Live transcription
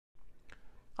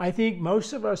I think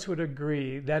most of us would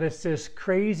agree that it's this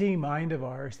crazy mind of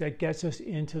ours that gets us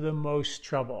into the most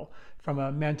trouble. From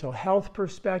a mental health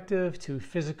perspective to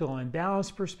physical imbalance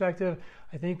perspective,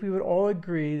 I think we would all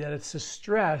agree that it's the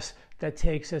stress that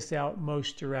takes us out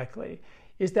most directly.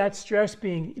 Is that stress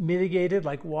being mitigated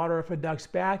like water off a duck's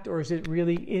back, or is it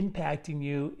really impacting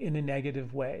you in a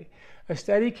negative way? A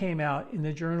study came out in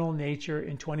the journal Nature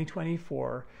in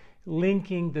 2024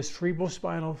 linking the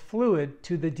cerebrospinal fluid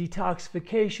to the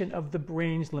detoxification of the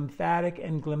brain's lymphatic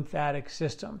and glymphatic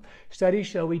system. Studies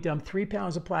show we dump 3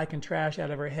 pounds of plaque and trash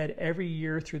out of our head every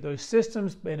year through those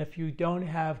systems, and if you don't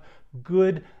have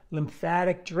good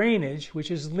lymphatic drainage,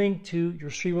 which is linked to your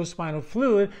cerebrospinal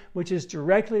fluid, which is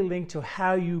directly linked to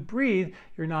how you breathe,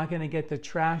 you're not going to get the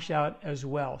trash out as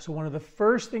well. So one of the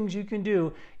first things you can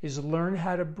do is learn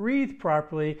how to breathe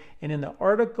properly. And in the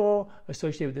article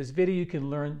associated with this video, you can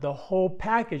learn the whole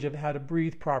package of how to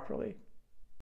breathe properly.